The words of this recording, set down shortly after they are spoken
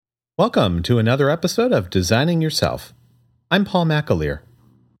Welcome to another episode of Designing Yourself. I'm Paul McAleer.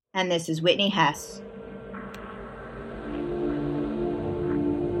 And this is Whitney Hess.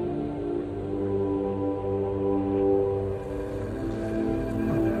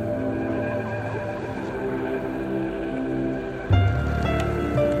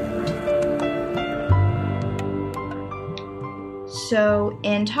 So,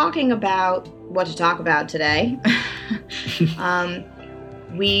 in talking about what to talk about today,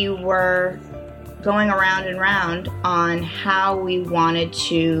 we were going around and round on how we wanted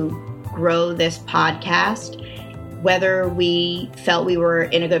to grow this podcast, whether we felt we were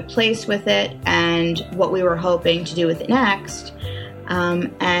in a good place with it, and what we were hoping to do with it next.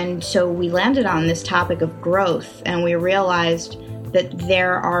 And so we landed on this topic of growth, and we realized that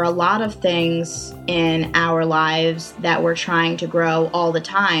there are a lot of things in our lives that we're trying to grow all the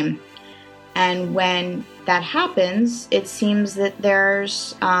time. And when that happens, it seems that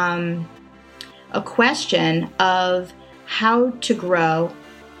there's a question of how to grow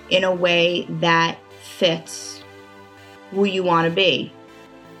in a way that fits who you want to be.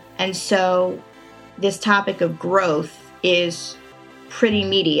 And so this topic of growth is pretty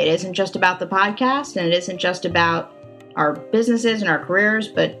meaty. It isn't just about the podcast, and it isn't just about our businesses and our careers,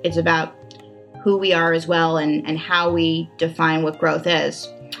 but it's about who we are as well, and how we define what growth is.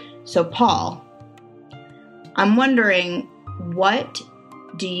 So, Paul, I'm wondering, what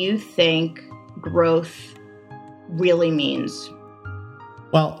do you think growth really means?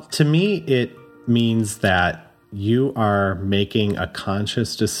 Well, to me, it means that you are making a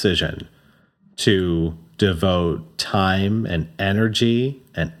conscious decision to devote time and energy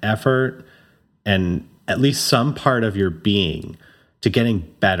and effort and at least some part of your being to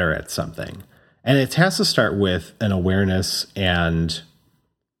getting better at something. And it has to start with an awareness and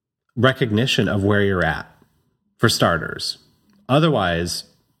recognition of where you're at, for starters. Otherwise,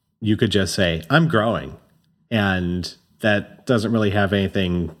 you could just say, I'm growing. And that doesn't really have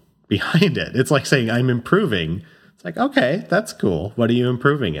anything behind it. It's like saying, I'm improving. It's like, okay, that's cool. What are you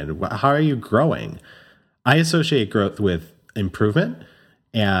improving in? How are you growing? I associate growth with improvement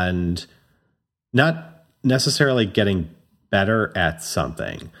and not necessarily getting better at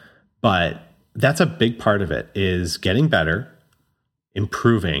something, but that's a big part of it, is getting better,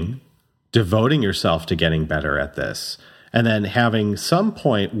 improving, devoting yourself to getting better at this, and then having some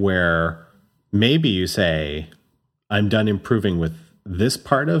point where maybe you say, I'm done improving with this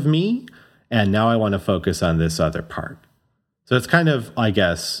part of me, and now I want to focus on this other part. So it's kind of, I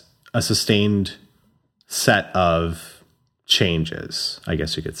guess, a sustained set of changes, I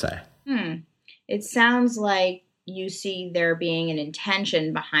guess you could say. It sounds like you see there being an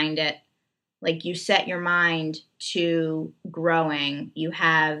intention behind it. Like you set your mind to growing. You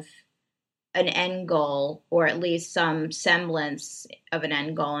have an end goal, or at least some semblance of an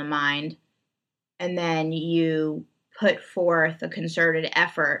end goal in mind. And then you put forth a concerted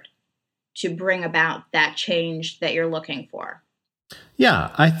effort to bring about that change that you're looking for.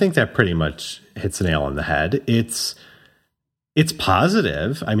 Yeah, I think that pretty much hits the nail on the head. It's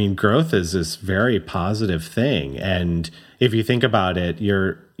positive. I mean, growth is this very positive thing. And if you think about it,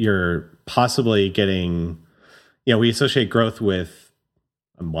 you're possibly getting, we associate growth with,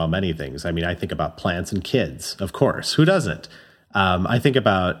 well, many things. I mean, I think about plants and kids, of course. Who doesn't? I think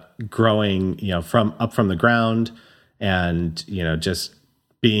about growing, from the ground and, just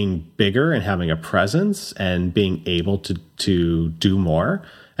being bigger and having a presence and being able to do more.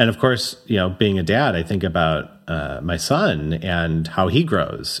 And of course, being a dad, I think about my son and how he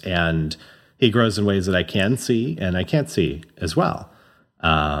grows. And he grows in ways that I can see and I can't see as well.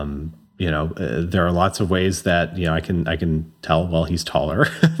 There are lots of ways that, I can tell, well, he's taller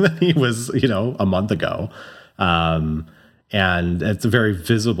than he was, a month ago. And it's a very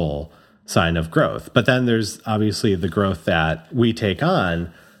visible sign of growth. But then there's obviously the growth that we take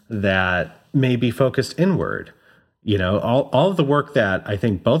on that may be focused inward. All of the work that I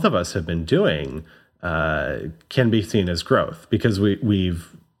think both of us have been doing can be seen as growth, because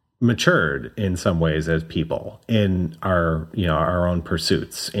we've matured in some ways as people in our own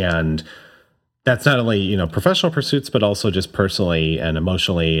pursuits. And that's not only, professional pursuits, but also just personally and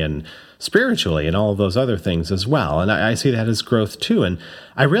emotionally and spiritually and all of those other things as well. And I see that as growth too. And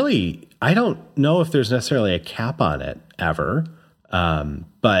I don't know if there's necessarily a cap on it ever,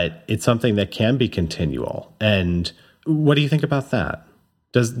 but it's something that can be continual. And what do you think about that?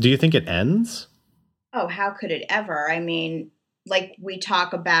 Do you think it ends? Oh, how could it ever? I mean, like we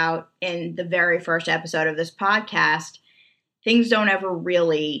talk about in the very first episode of this podcast, things don't ever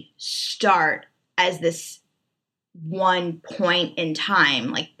really start as this one point in time.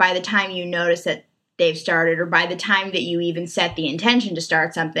 Like by the time you notice that they've started, or by the time that you even set the intention to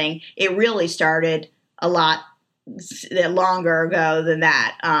start something, it really started a lot longer ago than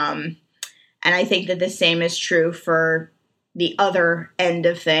that. And I think that the same is true for the other end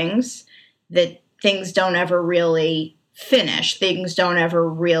of things, that things don't ever really finish. Things don't ever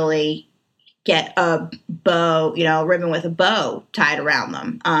really get a bow, a ribbon with a bow tied around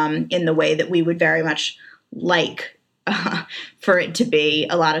them in the way that we would very much like for it to be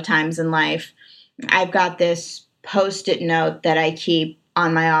a lot of times in life. I've got this Post-it note that I keep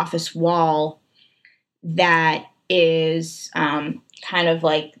on my office wall that is kind of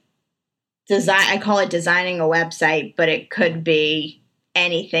like design. I call it designing a website, but it could be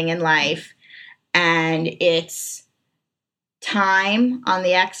anything in life. And it's time on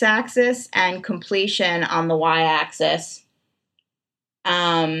the x-axis and completion on the y-axis.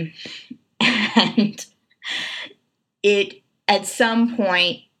 And it, at some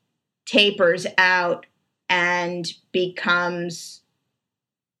point, tapers out and becomes,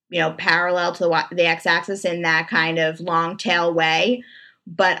 parallel to the x-axis in that kind of long tail way.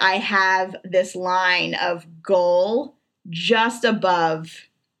 But I have this line of goal just above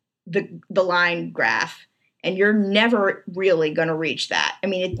the line graph, and you're never really going to reach that. I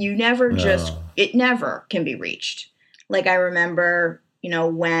mean, it never can be reached. Like, I remember,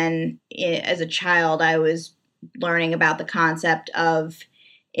 when as a child I was learning about the concept of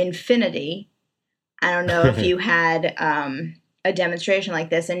infinity. I don't know if you had a demonstration like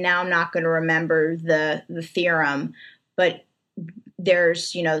this, and now I'm not going to remember the theorem, but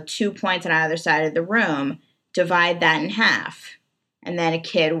there's, 2 points on either side of the room. Divide that in half. And then a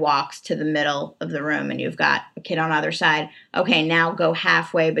kid walks to the middle of the room, and you've got a kid on either side. Okay, now go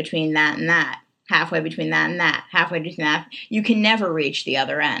halfway between that and that, halfway between that and that, halfway between that. You can never reach the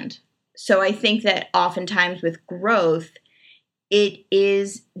other end. So I think that oftentimes with growth, it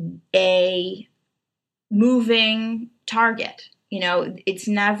is a moving target. We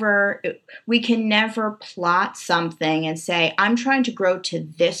can never plot something and say, I'm trying to grow to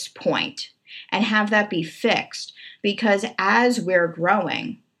this point and have that be fixed. Because as we're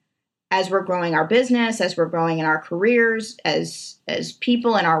growing our business, as we're growing in our careers, as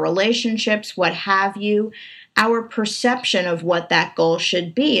people in our relationships, what have you, our perception of what that goal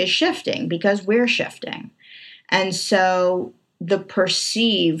should be is shifting because we're shifting. And so the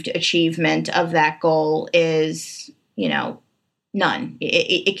perceived achievement of that goal is, none.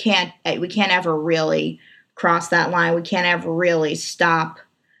 We can't ever really cross that line. We can't ever really stop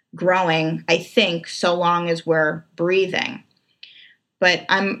growing, I think, so long as we're breathing. But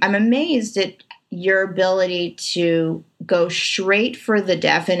I'm amazed at your ability to go straight for the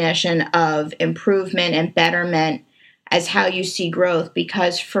definition of improvement and betterment as how you see growth,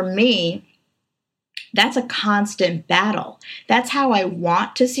 because for me, that's a constant battle. That's how I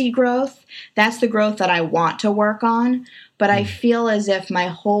want to see growth. That's the growth that I want to work on. But I feel as if my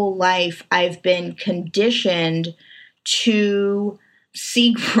whole life I've been conditioned to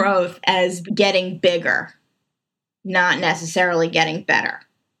see growth as getting bigger, not necessarily getting better.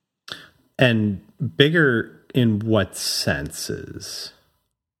 And bigger in what senses?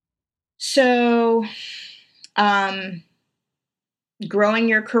 So, growing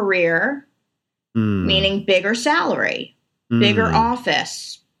your career, meaning bigger salary, bigger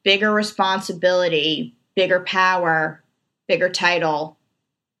office, bigger responsibility, bigger power, bigger title,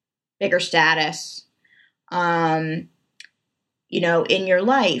 bigger status. In your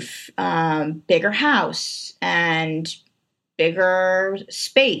life, bigger house and bigger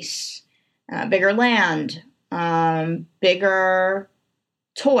space, bigger land, bigger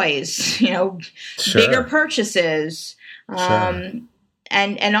toys, sure. Bigger purchases. Sure.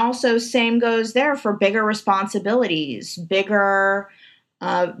 And also same goes there for bigger responsibilities, bigger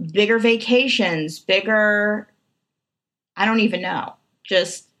vacations, bigger, I don't even know,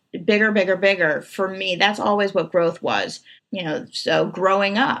 just bigger. For me, that's always what growth was. So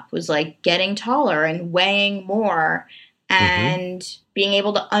growing up was like getting taller and weighing more and being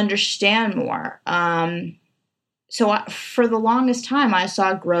able to understand more. So for the longest time, I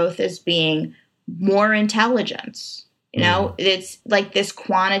saw growth as being more intelligence. It's like this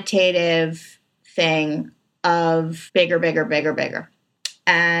quantitative thing of bigger.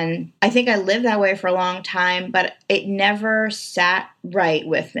 And I think I lived that way for a long time, but it never sat right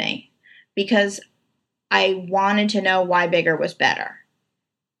with me because I wanted to know why bigger was better.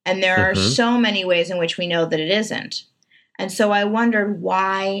 And there are so many ways in which we know that it isn't. And so I wondered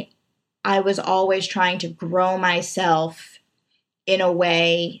why I was always trying to grow myself in a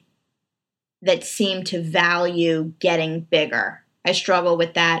way that seemed to value getting bigger. I struggle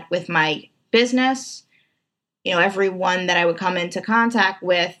with that with my business. Everyone that I would come into contact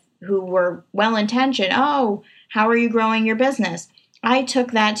with, who were well-intentioned. Oh, how are you growing your business? I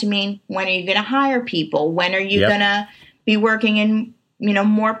took that to mean, when are you going to hire people? When are you going to be working in,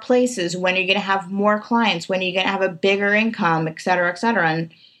 more places? When are you going to have more clients? When are you going to have a bigger income, et cetera, et cetera?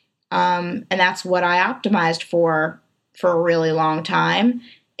 And that's what I optimized for a really long time,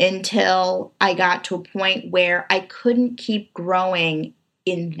 until I got to a point where I couldn't keep growing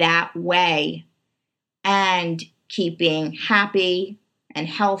in that way and keeping happy and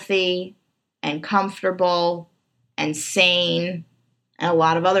healthy and comfortable and sane and a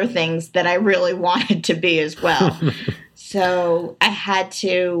lot of other things that I really wanted to be as well. So I had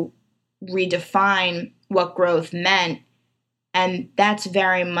to redefine what growth meant. And that's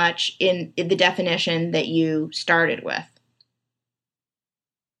very much in the definition that you started with.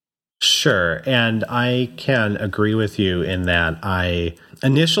 Sure. And I can agree with you in that I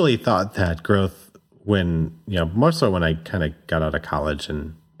initially thought that growth, when, more so when I kind of got out of college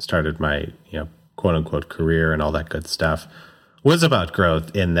and started my, quote unquote career and all that good stuff, was about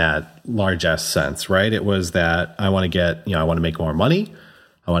growth in that large S sense, right? It was that I want to I want to make more money.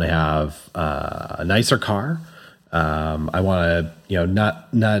 I want to have a nicer car. I want to,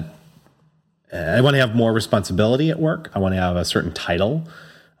 I want to have more responsibility at work. I want to have a certain title.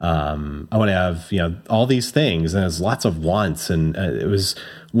 I want to have, all these things, and there's lots of wants. And it was,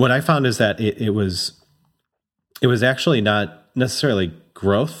 what I found is that it was actually not necessarily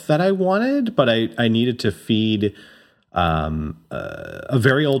growth that I wanted, but I needed to feed a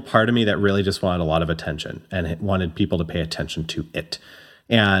very old part of me that really just wanted a lot of attention and wanted people to pay attention to it.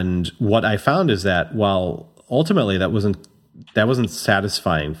 And what I found is that, well, ultimately that wasn't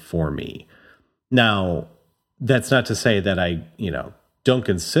satisfying for me. Now, that's not to say that I, don't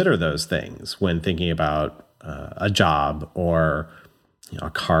consider those things when thinking about a job or a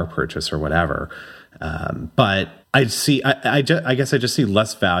car purchase or whatever. But I guess I just see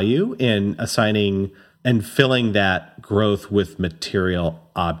less value in assigning and filling that growth with material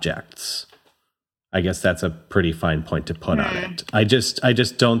objects. I guess that's a pretty fine point to put on it. I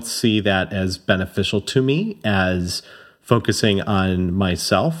just don't see that as beneficial to me as focusing on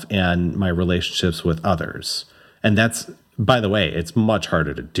myself and my relationships with others. And that's, by the way, it's much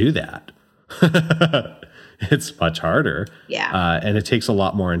harder to do that. It's much harder. Yeah. And it takes a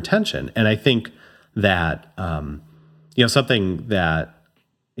lot more intention. And I think that, something that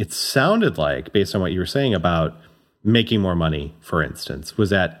it sounded like, based on what you were saying about making more money, for instance, was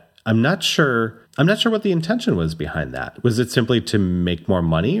that I'm not sure what the intention was behind that. Was it simply to make more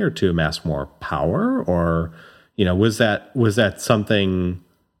money or to amass more power? Or, was that something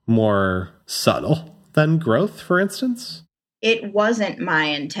more subtle than growth, for instance? It wasn't my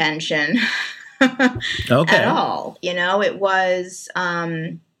intention okay. at all. It was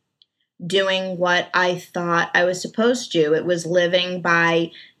doing what I thought I was supposed to. It was living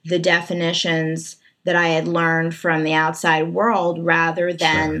by the definitions that I had learned from the outside world, rather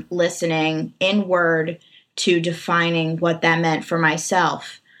than listening inward to defining what that meant for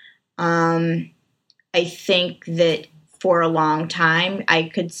myself. I think that for a long time, I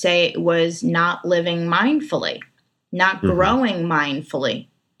could say it was not living mindfully, not growing mindfully.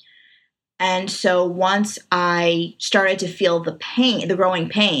 And so once I started to feel the pain, the growing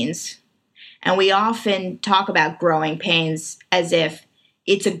pains, and we often talk about growing pains as if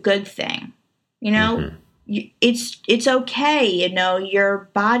it's a good thing. It's okay. Your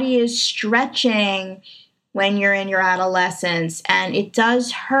body is stretching when you're in your adolescence, and it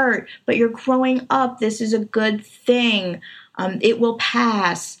does hurt, but you're growing up. This is a good thing. It will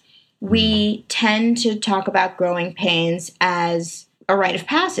pass. We tend to talk about growing pains as a rite of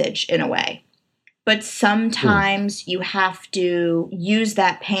passage in a way. But sometimes you have to use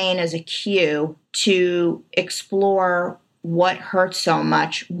that pain as a cue to explore what hurts so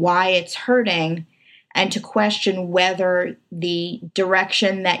much, why it's hurting, and to question whether the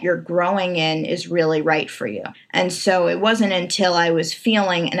direction that you're growing in is really right for you. And so it wasn't until I was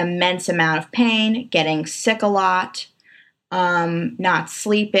feeling an immense amount of pain, getting sick a lot, not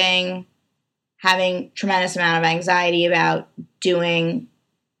sleeping, having tremendous amount of anxiety about doing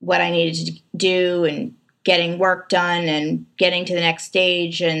what I needed to do and getting work done and getting to the next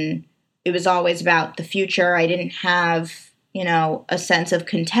stage. And it was always about the future. I didn't have, a sense of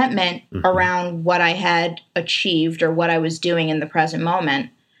contentment around what I had achieved or what I was doing in the present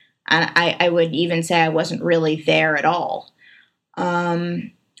moment. And I would even say I wasn't really there at all.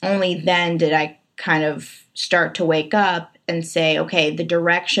 Only then did I kind of start to wake up and say, okay, the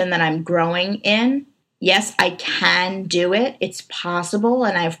direction that I'm growing in, yes, I can do it. It's possible.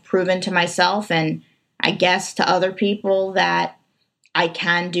 And I've proven to myself and I guess to other people that I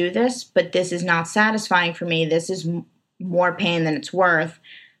can do this, but this is not satisfying for me. This is more pain than it's worth.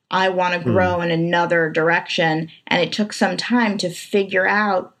 I want to grow in another direction. And it took some time to figure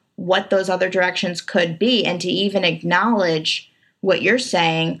out what those other directions could be and to even acknowledge what you're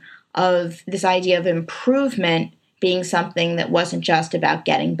saying of this idea of improvement being something that wasn't just about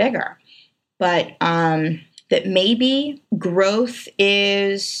getting bigger, but that maybe growth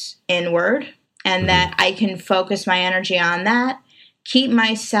is inward and that I can focus my energy on that, keep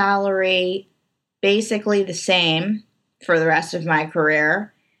my salary basically the same for the rest of my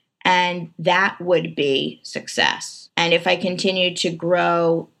career, and that would be success. And if I continue to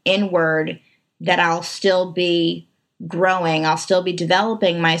grow inward, that I'll still be growing, I'll still be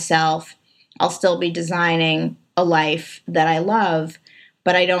developing myself, I'll still be designing a life that I love,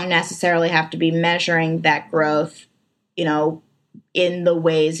 but I don't necessarily have to be measuring that growth, in the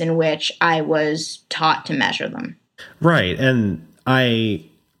ways in which I was taught to measure them. Right. And I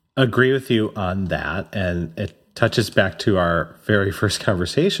agree with you on that. And it touches back to our very first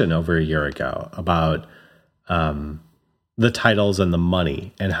conversation over a year ago about the titles and the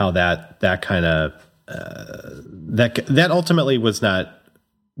money and how that kind of that ultimately was not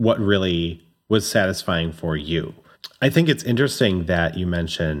what really was satisfying for you. I think it's interesting that you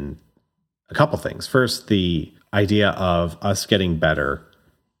mentioned a couple things. First, the idea of us getting better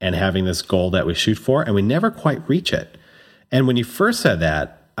and having this goal that we shoot for, and we never quite reach it. And when you first said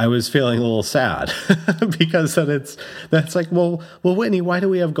that, I was feeling a little sad because then that's like, well, Whitney, why do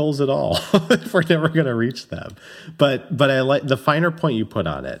we have goals at all if we're never going to reach them? But I like the finer point you put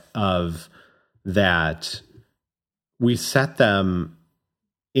on it of that we set them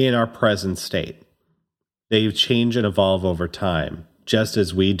in our present state. They change and evolve over time, just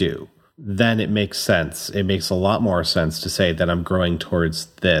as we do. Then it makes sense. It makes a lot more sense to say that I'm growing towards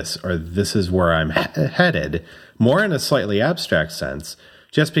this, or this is where I'm headed, more in a slightly abstract sense,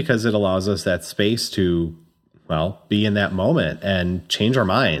 just because it allows us that space to, be in that moment and change our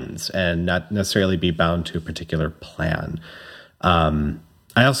minds and not necessarily be bound to a particular plan. I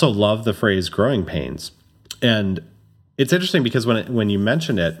also love the phrase growing pains. And it's interesting because when you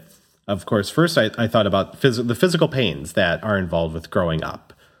mentioned it, of course, first I thought about the physical pains that are involved with growing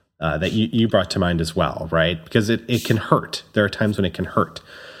up. That you brought to mind as well, right? Because it can hurt. There are times when it can hurt.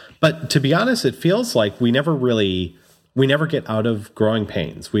 But to be honest, it feels like we never get out of growing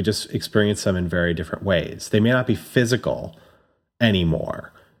pains. We just experience them in very different ways. They may not be physical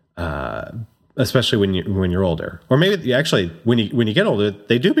anymore, especially when you're older. Or maybe actually when you get older,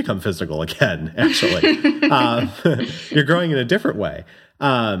 they do become physical again, actually. You're growing in a different way.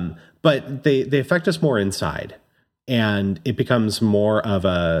 But they affect us more inside. And it becomes more of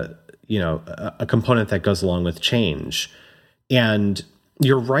a component that goes along with change. And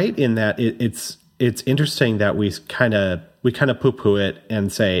you're right in that it's interesting that we kind of poo-poo it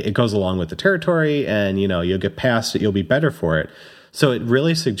and say it goes along with the territory and, you'll get past it, you'll be better for it. So it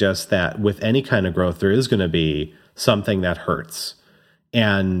really suggests that with any kind of growth, there is going to be something that hurts.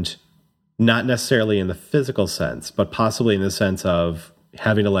 And not necessarily in the physical sense, but possibly in the sense of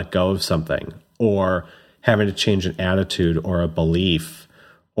having to let go of something or having to change an attitude or a belief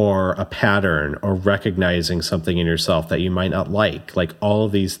or a pattern or recognizing something in yourself that you might not like all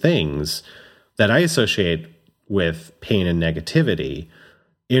of these things that I associate with pain and negativity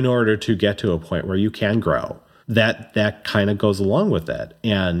in order to get to a point where you can grow. That kind of goes along with it.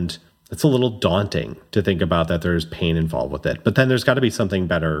 And it's a little daunting to think about that there's pain involved with it. But then there's got to be something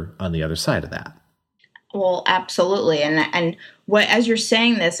better on the other side of that. Well, absolutely. And what, as you're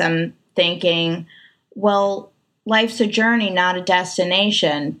saying this, I'm thinking, well, life's a journey, not a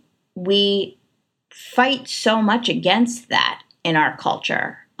destination. We fight so much against that in our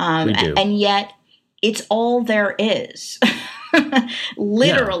culture. We do. And yet it's all there is.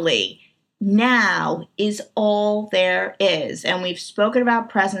 Literally, now is all there is. And we've spoken about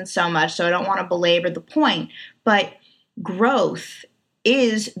present so much, so I don't want to belabor the point. But growth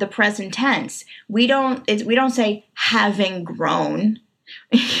is the present tense. We don't say having grown.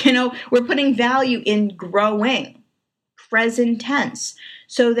 We're putting value in growing, present tense.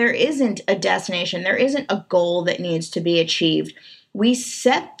 So there isn't a destination. There isn't a goal that needs to be achieved. We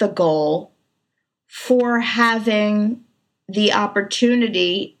set the goal for having the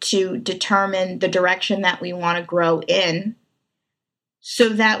opportunity to determine the direction that we want to grow in so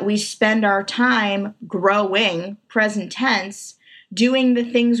that we spend our time growing, present tense, doing the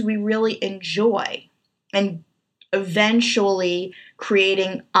things we really enjoy and eventually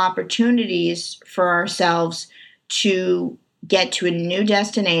creating opportunities for ourselves to get to a new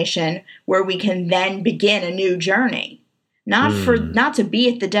destination where we can then begin a new journey. Not to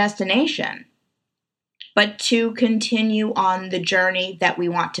be at the destination, but to continue on the journey that we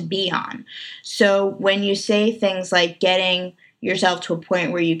want to be on. So when you say things like getting yourself to a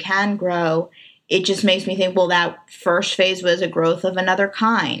point where you can grow, it just makes me think, well, that first phase was a growth of another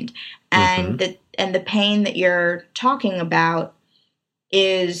kind. And the pain that you're talking about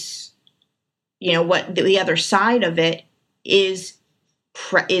is, what the other side of it is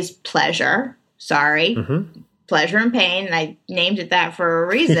pleasure. Sorry. Pleasure and pain. And I named it that for a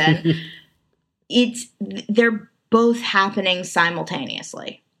reason. They're both happening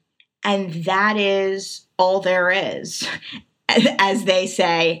simultaneously. And that is all there is, as they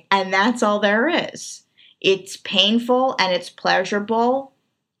say, and that's all there is. It's painful and it's pleasurable,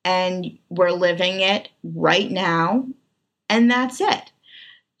 and we're living it right now, and that's it.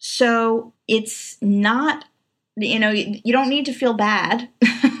 So it's not, you don't need to feel bad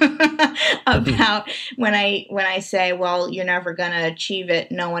about when I say, well, you're never going to achieve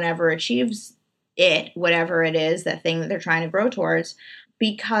it. No one ever achieves it, whatever it is, that thing that they're trying to grow towards,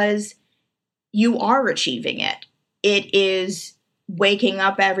 because you are achieving it. It is waking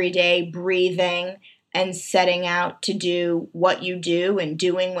up every day, breathing, and setting out to do what you do and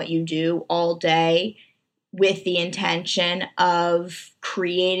doing what you do all day with the intention of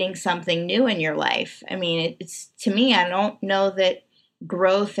creating something new in your life. I mean, it's to me, I don't know that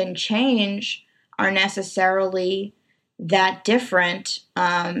growth and change are necessarily that different,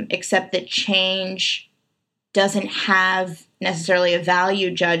 except that change doesn't have necessarily a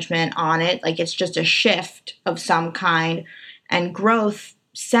value judgment on it. Like, it's just a shift of some kind. And growth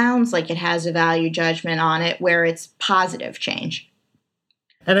sounds like it has a value judgment on it, where it's positive change.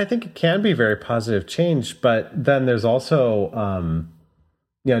 And I think it can be very positive change, but then there's also,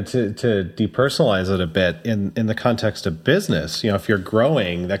 to depersonalize it a bit in the context of business, if you're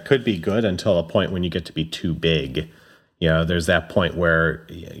growing, that could be good until a point when you get to be too big. There's that point where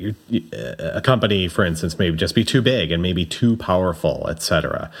a company, for instance, may just be too big and maybe too powerful, et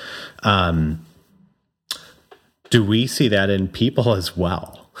cetera. Do we see that in people as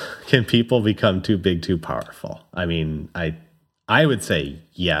well? Can people become too big, too powerful? I mean, I would say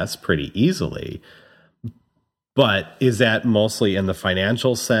yes, pretty easily. But is that mostly in the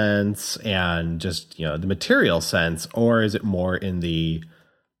financial sense and just, the material sense, or is it more in the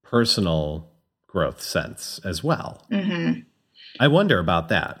personal growth sense as well? I wonder about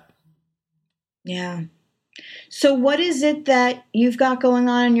that. Yeah. So what is it that you've got going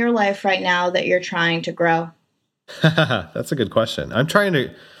on in your life right now that you're trying to grow? That's a good question. What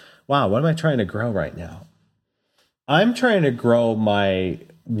am I trying to grow right now? I'm trying to grow my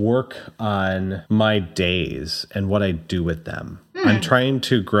work on my days and what I do with them. I'm trying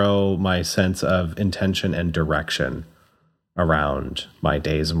to grow my sense of intention and direction around my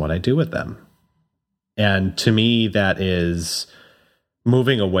days and what I do with them. And to me, that is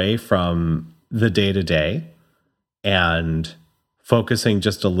moving away from the day-to-day and focusing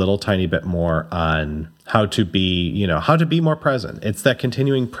just a little tiny bit more on how to be more present. It's that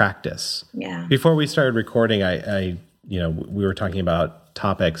continuing practice. Yeah. Before we started recording, we were talking about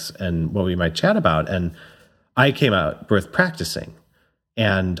topics and what we might chat about, and I came out with practicing.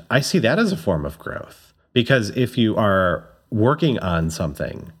 And I see that as a form of growth, because if you are working on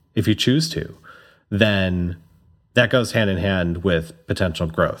something, if you choose to, then that goes hand in hand with potential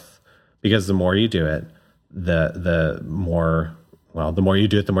growth, because the more you do it, the more you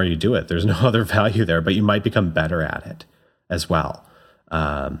do it, the more you do it. There's no other value there, but you might become better at it as well,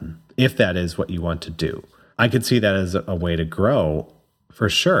 if that is what you want to do. I could see that as a way to grow for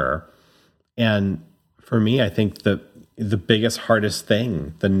sure. And for me, I think the biggest, hardest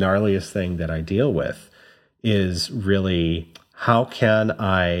thing, the gnarliest thing that I deal with is really, how can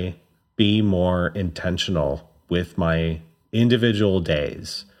I be more intentional with my individual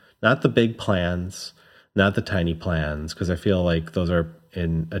days? Not the big plans, not the tiny plans, because I feel like those are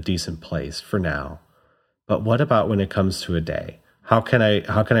in a decent place for now. But what about when it comes to a day? How can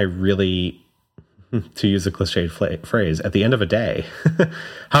I really, to use a cliched phrase, at the end of a day,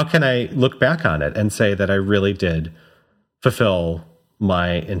 how can I look back on it and say that I really did fulfill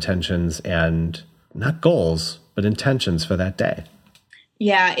my intentions, and not goals, but intentions for that day?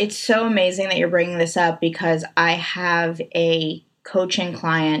 Yeah, it's so amazing that you're bringing this up, because I have a coaching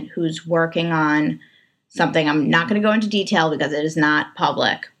client who's working on something. I'm not going to go into detail because it is not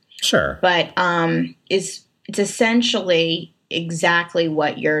public. Sure. But it's essentially exactly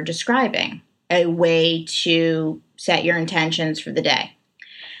what you're describing, a way to set your intentions for the day.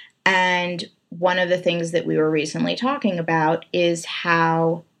 And one of the things that we were recently talking about is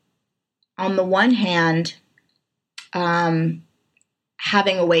how, on the one hand,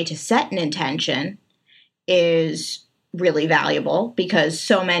 having a way to set an intention is really valuable, because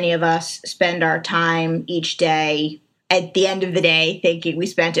so many of us spend our time each day at the end of the day thinking we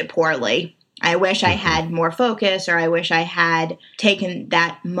spent it poorly, I wish I had more focus, or I wish I had taken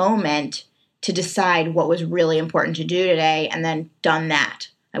that moment to decide what was really important to do today and then done that.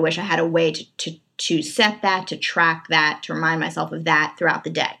 I wish I had a way to set that, to track that, to remind myself of that throughout the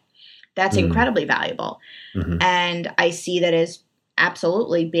day. That's incredibly valuable. And I see that as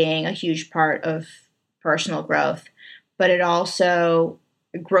absolutely being a huge part of personal growth. But it also,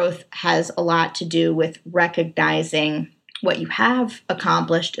 growth has a lot to do with recognizing what you have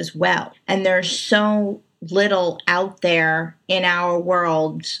accomplished as well. And there's so little out there in our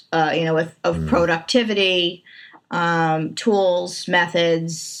world, of productivity, tools,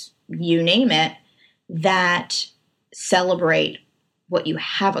 methods, you name it, that celebrate what you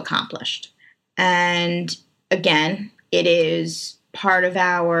have accomplished. And again, it is part of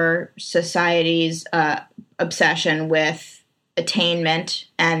our society's obsession with attainment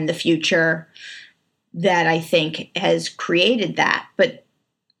and the future that I think has created that. But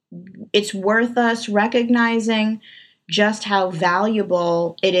it's worth us recognizing just how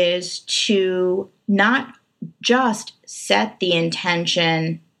valuable it is to not just set the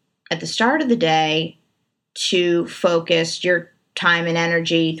intention at the start of the day to focus your time and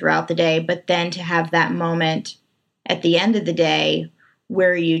energy throughout the day, but then to have that moment at the end of the day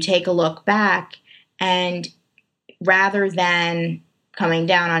where you take a look back, and rather than coming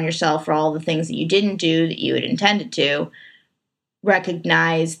down on yourself for all the things that you didn't do that you had intended to,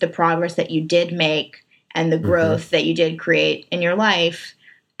 recognize the progress that you did make and the growth that you did create in your life,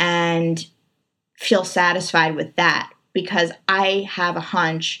 and feel satisfied with that. Because I have a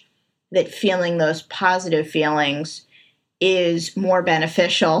hunch that feeling those positive feelings is more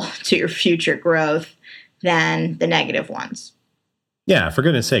beneficial to your future growth than the negative ones. Yeah, for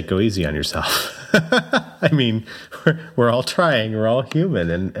goodness sake, go easy on yourself. I mean, we're all trying, we're all human,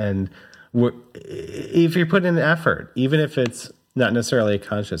 and if you put in an effort, even if it's not necessarily a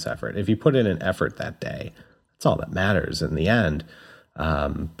conscious effort, if you put in an effort that day, that's all that matters in the end.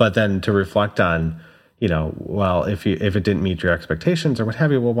 But then to reflect on, well, if it didn't meet your expectations or what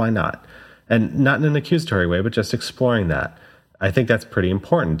have you, well, why not? And not in an accusatory way, but just exploring that. I think that's pretty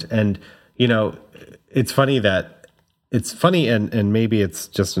important. And, it's funny and maybe it's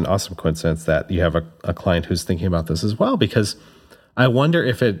just an awesome coincidence that you have a client who's thinking about this as well, because I wonder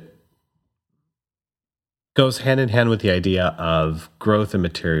if it goes hand in hand with the idea of growth and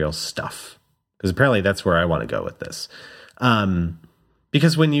material stuff, because apparently that's where I want to go with this.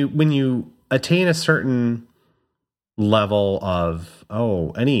 Because when you attain a certain level of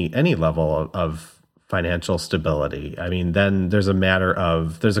any level of financial stability, I mean, then there's a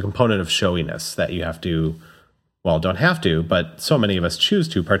component of showiness that you have to, well, don't have to, but so many of us choose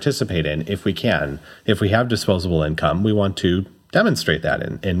to participate in if we can. If we have disposable income, we want to demonstrate that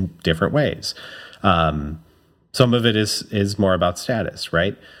in different ways. Some of it is more about status,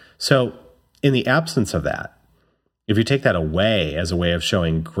 right? So in the absence of that, if you take that away as a way of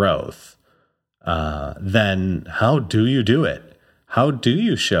showing growth, then how do you do it? How do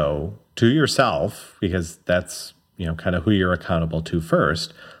you show to yourself, because that's, kind of who you're accountable to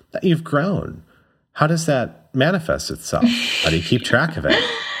first, that you've grown? How does that manifest itself? How do you keep track of it?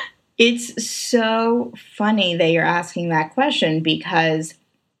 It's so funny that you're asking that question, because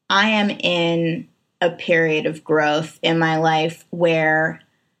I am in a period of growth in my life where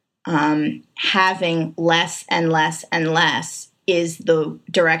having less and less and less is the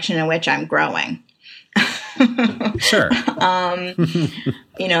direction in which I'm growing. Sure.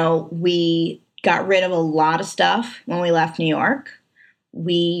 We got rid of a lot of stuff when we left New York.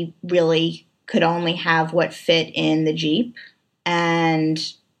 We really could only have what fit in the Jeep, and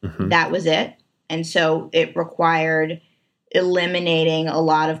that was it. And so it required eliminating a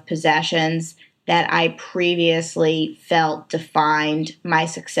lot of possessions that I previously felt defined my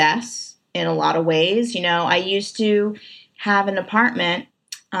success in a lot of ways. I used to have an apartment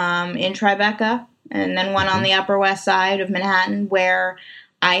in Tribeca and then one on the Upper West Side of Manhattan where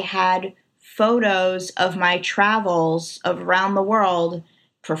I had photos of my travels around the world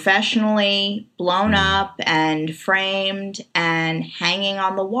professionally blown up and framed and hanging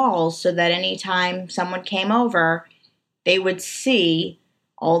on the walls, so that anytime someone came over, they would see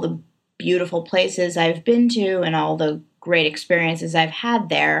all the beautiful places I've been to and all the great experiences I've had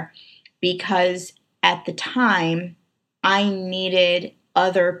there. Because at the time, I needed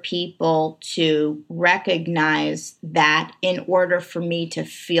other people to recognize that in order for me to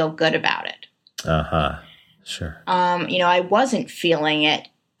feel good about it. Sure. I wasn't feeling it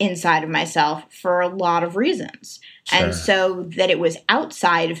inside of myself for a lot of reasons. Sure. And so that it was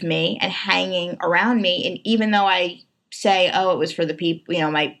outside of me and hanging around me. And even though I say, it was for the people,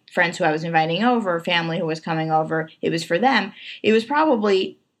 my friends who I was inviting over, family who was coming over, it was for them, it was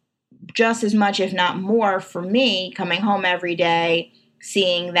probably just as much, if not more, for me, coming home every day,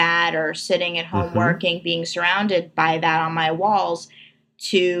 seeing that, or sitting at home working, being surrounded by that on my walls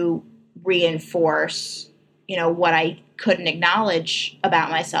to reinforce, what I couldn't acknowledge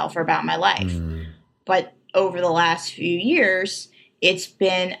about myself or about my life. But over the last few years, it's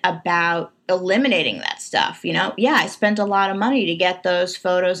been about eliminating that stuff. Yeah, I spent a lot of money to get those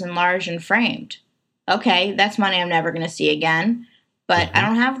photos enlarged and framed. Okay, that's money I'm never going to see again. But I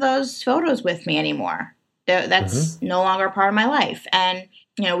don't have those photos with me anymore. That's no longer a part of my life. And,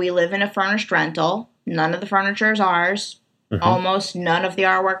 we live in a furnished rental. None of the furniture is ours. Almost none of the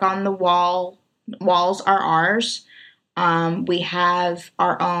artwork on the walls are ours. We have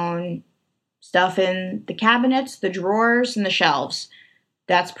our own stuff in the cabinets, the drawers, and the shelves.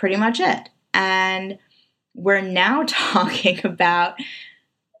 That's pretty much it. And we're now talking about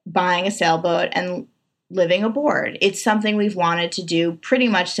buying a sailboat and living aboard. It's something we've wanted to do pretty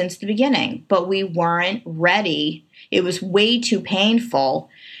much since the beginning, but we weren't ready. It was way too painful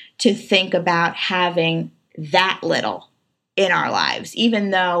to think about having that little in our lives,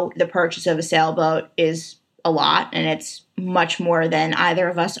 even though the purchase of a sailboat is a lot and it's much more than either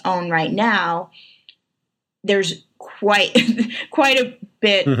of us own right now. There's quite a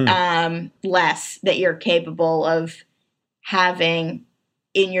bit less that you're capable of having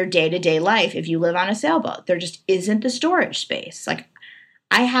in your day-to-day life if you live on a sailboat. There just isn't the storage space. Like,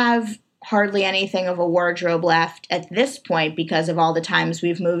 I have hardly anything of a wardrobe left at this point because of all the times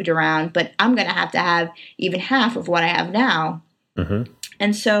we've moved around, but I'm going to have even half of what I have now.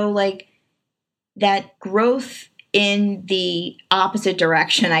 And so, that growth in the opposite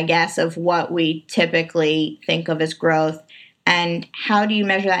direction, I guess, of what we typically think of as growth, and how do you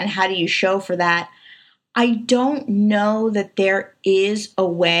measure that and how do you show for that? I don't know that there is a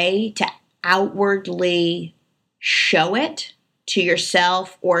way to outwardly show it to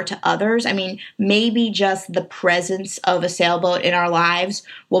yourself or to others. I mean, maybe just the presence of a sailboat in our lives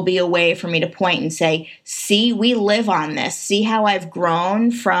will be a way for me to point and say, see, we live on this. See how I've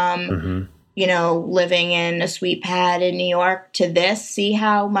grown from, living in a sweet pad in New York to this. See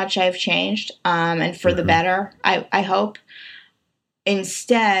how much I've changed, and for the better, I hope.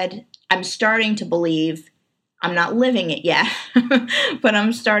 Instead, I'm starting to believe, I'm not living it yet, but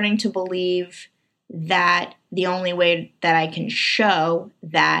I'm starting to believe that the only way that I can show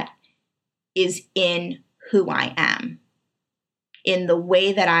that is in who I am, in the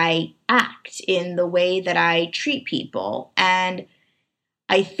way that I act, in the way that I treat people. And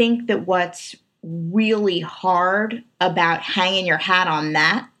I think that what's really hard about hanging your hat on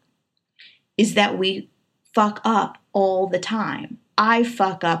that is that we fuck up all the time. I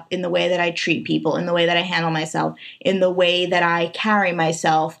fuck up in the way that I treat people, in the way that I handle myself, in the way that I carry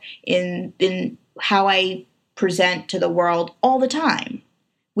myself, in how I present to the world all the time.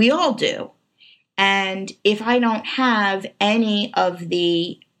 We all do. And if I don't have any of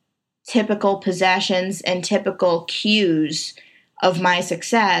the typical possessions and typical cues of my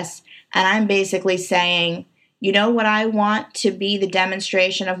success, and I'm basically saying, you know what I want to be the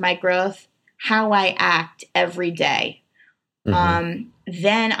demonstration of my growth? How I act every day. Then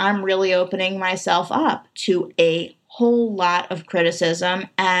I'm really opening myself up to a whole lot of criticism,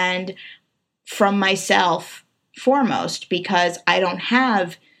 and from myself foremost, because I don't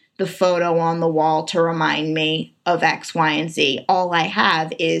have the photo on the wall to remind me of X, Y, and Z. All I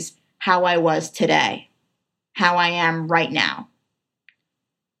have is how I was today, how I am right now.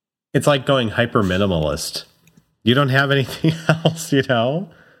 It's like going hyper minimalist. You don't have anything else,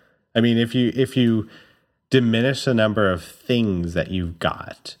 I mean, if you diminish the number of things that you've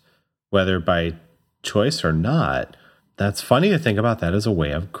got, whether by choice or not, that's funny to think about that as a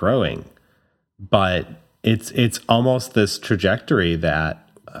way of growing. But it's almost this trajectory that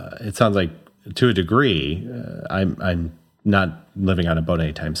it sounds like, to a degree, I'm not living on a boat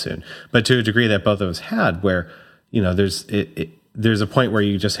anytime soon, but to a degree that both of us had, where there's a point where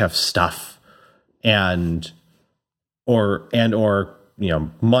you just have stuff and or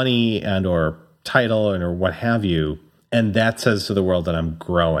money and or title and or what have you, and that says to the world that I'm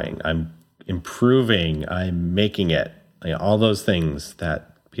growing, I'm improving, I'm making it, all those things that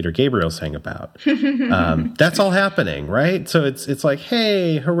Peter Gabriel sang about. That's all happening, right? So it's like,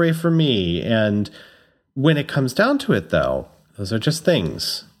 hey, hooray for me. And when it comes down to it, though, those are just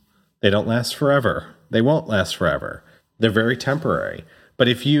things. They don't last forever. They won't last forever. They're very temporary. But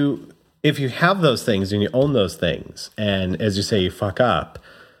if you have those things and you own those things, and as you say, you fuck up,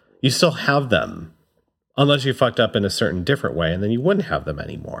 you still have them, unless you fucked up in a certain different way, and then you wouldn't have them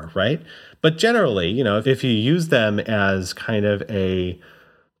anymore, right? But generally, if you use them as kind of a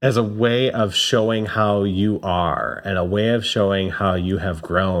as a way of showing how you are and a way of showing how you have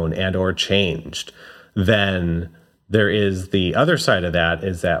grown and or changed, then there is the other side of that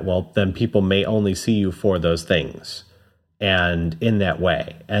is that, well, then people may only see you for those things and in that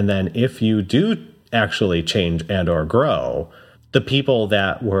way. And then if you do actually change and or grow, the people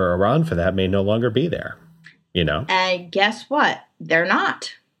that were around for that may no longer be there, you know? And guess what? They're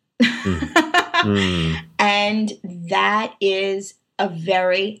not. And that is a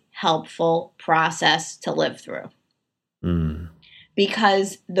very helpful process to live through.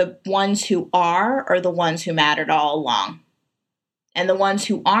 Because the ones who are the ones who mattered all along. And the ones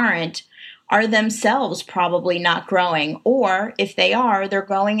who aren't are themselves probably not growing. Or if they are, they're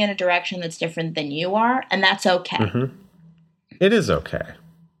going in a direction that's different than you are. And that's okay. It is okay.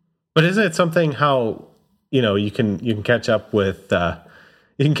 But isn't it something how, you know, you can catch up with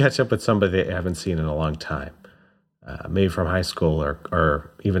somebody that you haven't seen in a long time, maybe from high school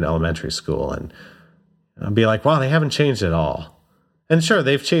or even elementary school, and be like, wow, they haven't changed at all. And sure,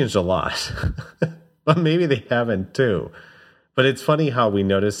 they've changed a lot, but maybe they haven't too. But it's funny how we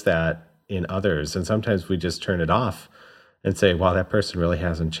notice that in others, and sometimes we just turn it off and say, wow, that person really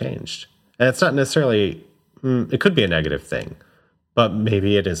hasn't changed. And it's not necessarily, it could be a negative thing, but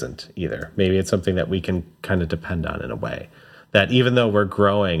maybe it isn't either. Maybe it's something that we can kind of depend on in a way. That even though we're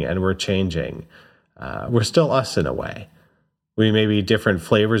growing and we're changing, we're still us in a way. We may be different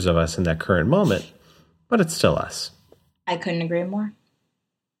flavors of us in that current moment, but it's still us. I couldn't agree more.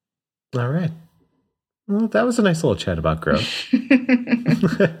 All right. Well, that was a nice little chat about growth.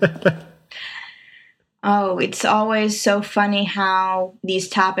 Oh, it's always so funny how these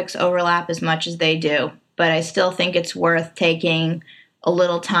topics overlap as much as they do. But I still think it's worth taking a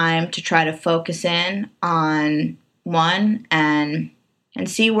little time to try to focus in on one and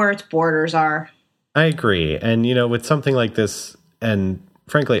see where its borders are. I agree. And, you know, with something like this, and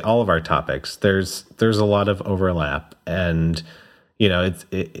frankly, all of our topics, there's a lot of overlap. And, you know,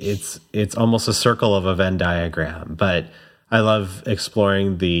 it's almost a circle of a Venn diagram. But I love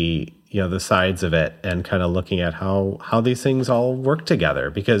exploring the sides of it and kind of looking at how these things all work together.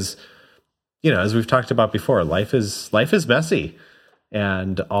 Because, you know, as we've talked about before, life is messy.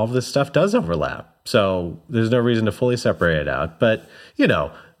 And all of this stuff does overlap. So there's no reason to fully separate it out. But, you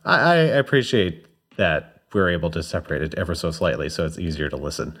know, I appreciate that we're able to separate it ever so slightly so it's easier to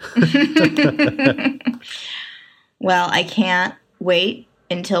listen. Well, I can't wait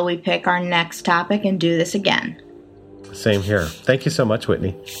until we pick our next topic and do this again. Same here. Thank you so much,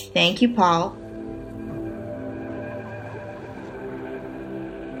 Whitney. Thank you, Paul.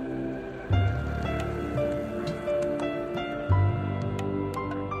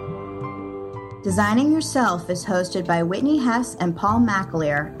 Designing Yourself is hosted by Whitney Hess and Paul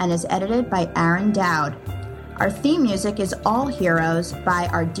McAleer and is edited by Aaron Dowd. Our theme music is All Heroes by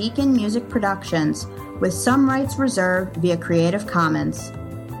Our Deacon Music Productions, with some rights reserved via Creative Commons.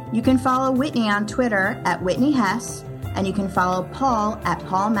 You can follow Whitney on Twitter at Whitney Hess, and you can follow Paul at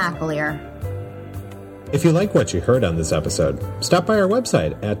Paul McAleer. If you like what you heard on this episode, stop by our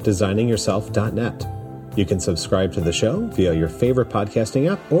website at designingyourself.net. You can subscribe to the show via your favorite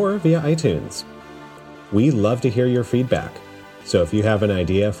podcasting app or via iTunes. We love to hear your feedback. So if you have an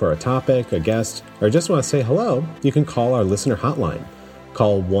idea for a topic, a guest, or just want to say hello, you can call our listener hotline.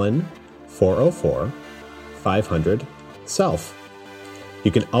 Call 1-404-500-SELF.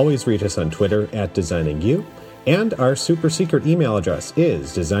 You can always reach us on Twitter at DesigningYou, and our super secret email address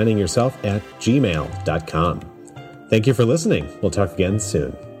is designingyourself@gmail.com. Thank you for listening. We'll talk again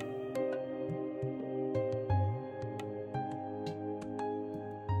soon.